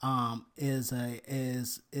drugs is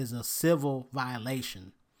a civil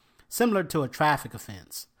violation, similar to a traffic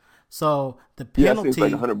offense. So the penalty, it's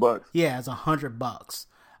like $100. Yeah, it's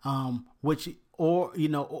 $100,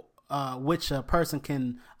 which a person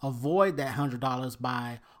can avoid that $100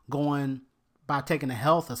 by taking a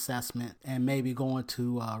health assessment and maybe going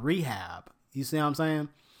to rehab. You see what I'm saying?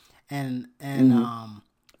 And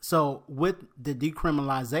so with the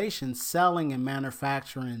decriminalization, selling and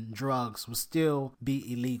manufacturing drugs will still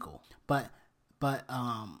be illegal, but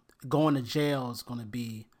going to jail is going to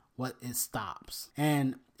be what it stops.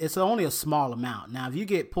 And it's only a small amount. Now, if you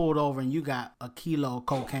get pulled over and you got a kilo of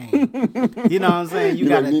cocaine, you know what I'm saying? You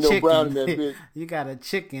got a chicken, you got a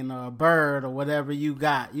chicken or a bird or whatever you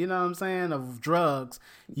got, you know what I'm saying, of drugs,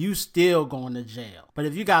 you still going to jail. But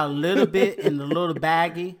if you got a little bit in the little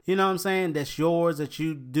baggie, you know what I'm saying, that's yours that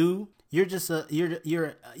you do, you're just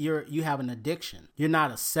you have an addiction. You're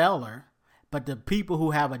not a seller. But the people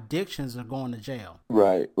who have addictions are going to jail.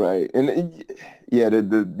 Right. And yeah,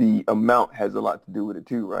 the amount has a lot to do with it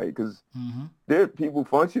too, right? Because there are people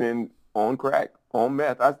functioning on crack, on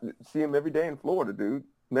meth. I see them every day in Florida, dude.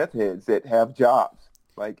 Meth heads that have jobs.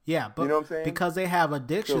 Like, yeah, but you know what I'm saying? Because they have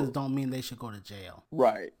addictions don't mean they should go to jail.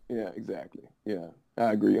 Right. Yeah, exactly. Yeah.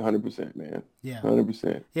 I agree 100%, man. Yeah.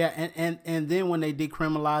 100%. Yeah, and then when they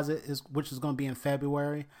decriminalize it, which is going to be in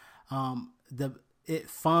February, it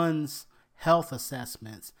funds health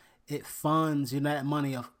assessments. It funds, that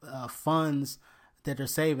money funds that they're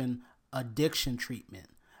saving addiction treatment,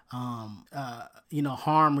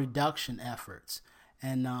 harm reduction efforts,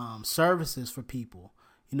 and services for people,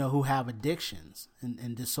 who have addictions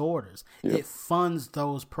and disorders. Yep. It funds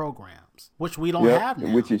those programs, which we don't have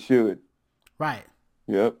now. Which it should. Right.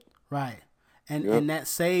 Yep. Right. And that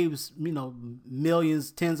saves, millions,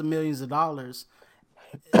 tens of millions of dollars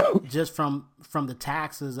just from the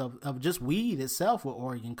taxes of just weed itself with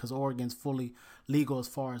Oregon, because Oregon's fully legal as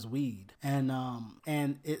far as weed, and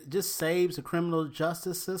it just saves the criminal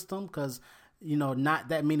justice system, because not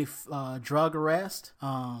that many drug arrests,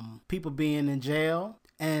 people being in jail,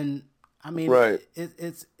 and I mean, right.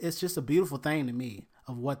 It's just a beautiful thing to me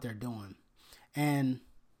of what they're doing, and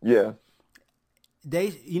yeah.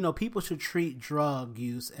 They, people should treat drug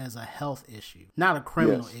use as a health issue, not a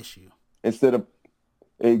criminal issue. Instead of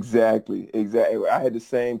Exactly. I had the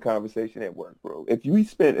same conversation at work, bro. If we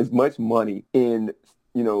spent as much money in,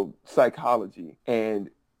 psychology and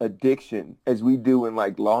addiction as we do in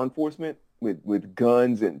like law enforcement with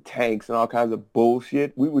guns and tanks and all kinds of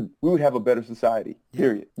bullshit, we would have a better society.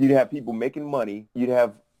 Period. You'd have people making money. You'd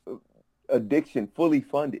have addiction fully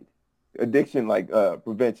funded. Addiction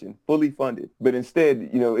prevention fully funded, but instead,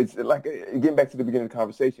 it's like getting back to the beginning of the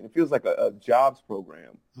conversation. It feels like a jobs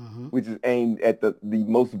program, which is aimed at the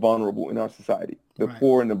most vulnerable in our society, the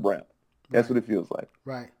poor and the brown. That's what it feels like.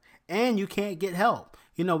 Right, and you can't get help.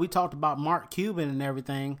 We talked about Mark Cuban and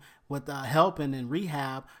everything with helping and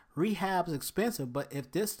rehab. Rehab's expensive, but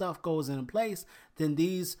if this stuff goes into place, then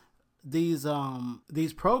these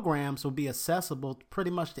programs will be accessible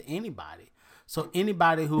pretty much to anybody. So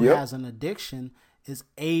anybody who has an addiction is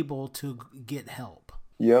able to get help.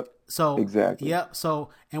 Yep. So exactly. Yep. So,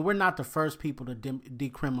 and we're not the first people to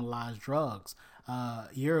decriminalize drugs.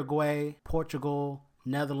 Uruguay, Portugal,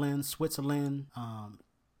 Netherlands, Switzerland,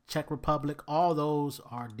 Czech Republic, all those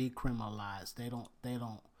are decriminalized. They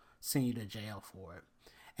don't send you to jail for it.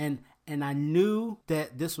 And I knew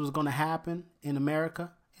that this was going to happen in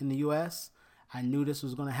America, in the U.S. I knew this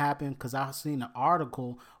was going to happen because I seen an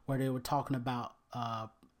article where they were talking about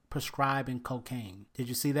prescribing cocaine. Did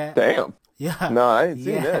you see that? Damn. Yeah. No, I didn't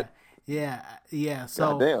see that. Yeah.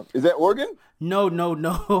 So, damn. Is that Oregon?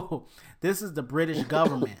 No. This is the British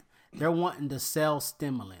government. They're wanting to sell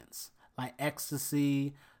stimulants like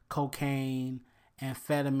ecstasy, cocaine,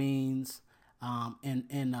 amphetamines,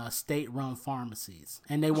 in state-run pharmacies,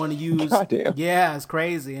 and they want to use. Yeah, it's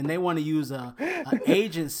crazy, and they want to use a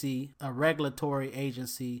regulatory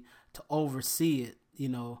agency to oversee it,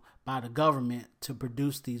 by the government to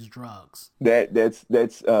produce these drugs. That's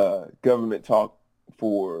government talk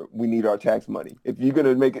for we need our tax money. If you're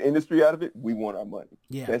gonna make an industry out of it, we want our money.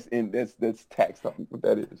 Yeah, that's tax talk. What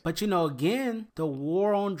that is. But again, the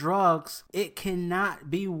war on drugs, it cannot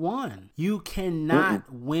be won. You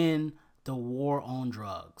cannot win the war on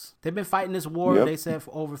drugs. They've been fighting this war, they said,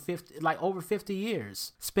 for over 50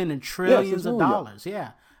 years, spending trillions of dollars.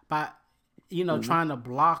 Yeah. By, trying to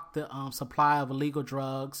block the supply of illegal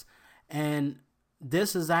drugs. And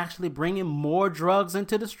this is actually bringing more drugs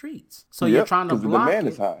into the streets. So you're trying to block the demand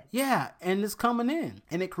it. Is high. Yeah, and it's coming in.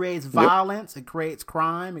 And it creates violence, it creates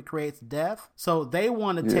crime, it creates death. So they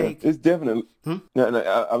want to take... It's definitely... No,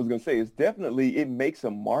 I was going to say, it makes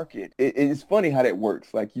a market. It's funny how that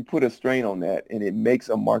works. Like, you put a strain on that, and it makes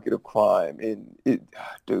a market of crime. And,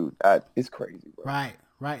 it's crazy, bro. Right.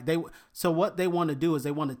 So what they want to do is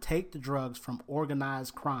they want to take the drugs from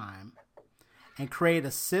organized crime and create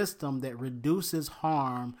a system that reduces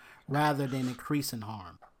harm rather than increasing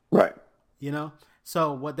harm. Right.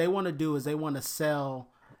 So what they want to do is they want to sell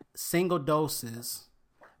single doses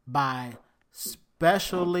by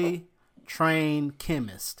specially trained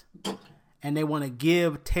chemists, and they want to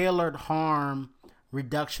give tailored harm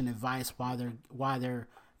reduction advice while they're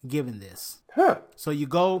given this. Huh. So you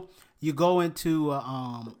go into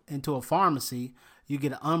a pharmacy, you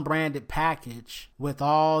get an unbranded package with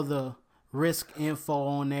all the risk info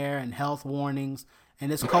on there and health warnings,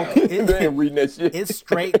 and it's cocaine. They ain't reading that shit. It's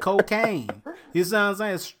straight cocaine. You see what I'm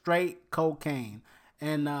saying? It's straight cocaine,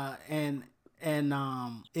 and they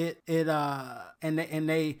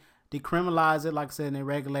decriminalize it, like I said, and they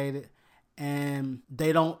regulate it, and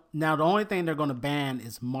they don't. Now the only thing they're going to ban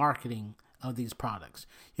is marketing of these products.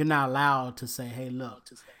 You're not allowed to say, "Hey, look,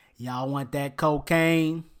 y'all want that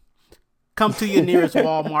cocaine? Come to your nearest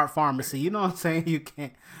Walmart pharmacy." You know what I'm saying?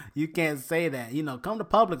 You can't say that. You know, come to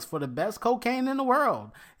Publix for the best cocaine in the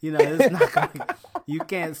world. You know, it's not like, you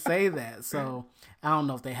can't say that. So I don't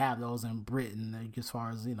know if they have those in Britain as far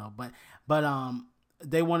as, you know, but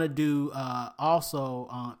they want to do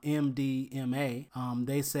also MDMA.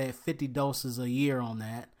 They said 50 doses a year on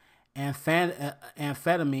that. And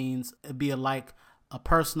amphetamines would be like a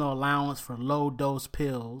personal allowance for low dose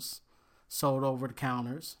pills sold over the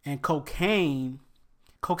counters. And cocain's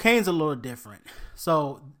a little different.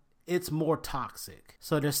 So it's more toxic.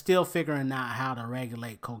 So they're still figuring out how to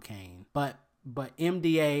regulate cocaine. But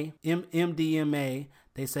MDMA,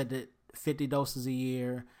 they said that 50 doses a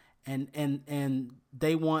year, and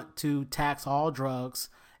they want to tax all drugs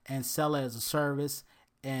and sell it as a service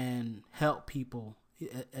and help people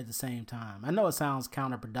at the same time. I know it sounds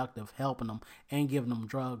counterproductive, helping them and giving them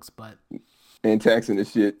drugs, but and taxing the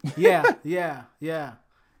shit. Yeah.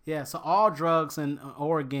 So all drugs in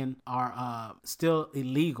Oregon are still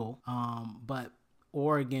illegal, but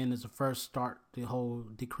Oregon is the first start the whole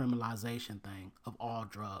decriminalization thing of all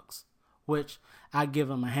drugs, which I give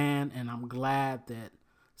them a hand, and I'm glad that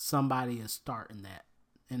somebody is starting that.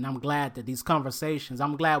 And I'm glad that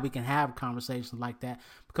I'm glad we can have conversations like that,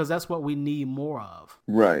 because that's what we need more of.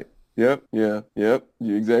 Right. Yep. Yeah. Yep.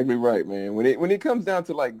 You're exactly right, man. When it comes down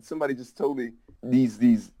to like somebody just totally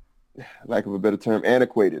these lack of a better term,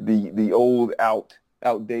 antiquated, the old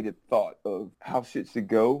outdated thought of how shit should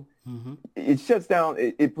go, it shuts down.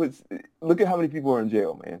 It puts. Look at how many people are in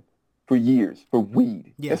jail, man, for years for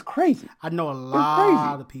weed. Yeah. That's crazy. I know a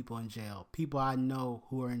lot of people in jail. People I know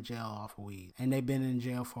who are in jail off of weed, and they've been in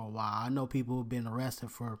jail for a while. I know people who've been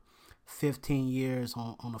arrested for 15 years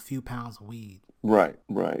on a few pounds of weed. Right.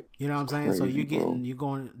 You know what I'm saying? Crazy, so you're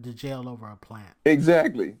going to jail over a plant.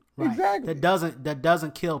 Exactly. Right. Exactly. That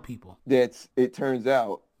doesn't kill people. It turns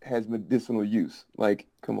out has medicinal use. Like,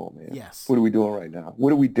 come on, man. Yes. What are we doing right now?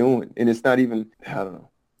 What are we doing? And it's not even, I don't know.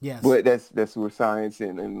 Yes. But that's where science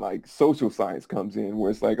and like social science comes in, where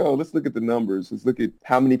it's like, oh, let's look at the numbers. Let's look at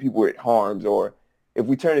how many people it harms, or if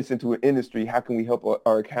we turn this into an industry, how can we help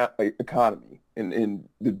our economy and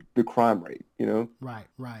the crime rate, you know? Right.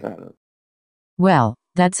 I don't know. Well,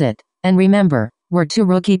 that's it. And remember, we're two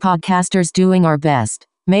rookie podcasters doing our best.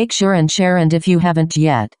 Make sure and share, and if you haven't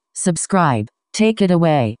yet, subscribe. Take it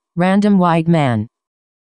away, Random White Man.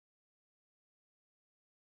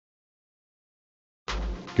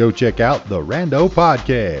 Go check out the Rando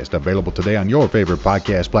Podcast, available today on your favorite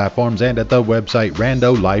podcast platforms and at the website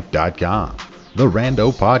randolife.com. The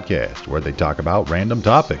Rando Podcast, where they talk about random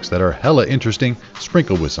topics that are hella interesting,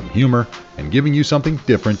 sprinkled with some humor, and giving you something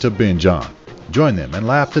different to binge on. Join them and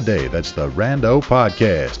laugh today. That's the Rando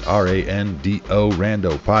Podcast, Rando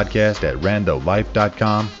Rando Podcast at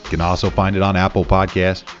randolife.com. You can also find it on Apple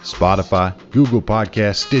Podcasts, Spotify, Google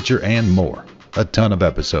Podcasts, Stitcher, and more. A ton of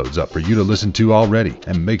episodes up for you to listen to already,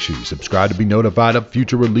 and make sure you subscribe to be notified of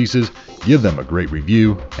future releases, give them a great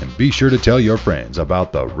review, and be sure to tell your friends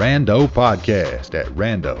about the Rando Podcast at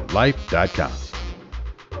randolife.com.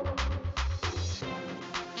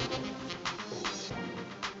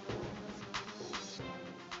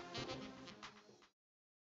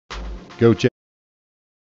 Go check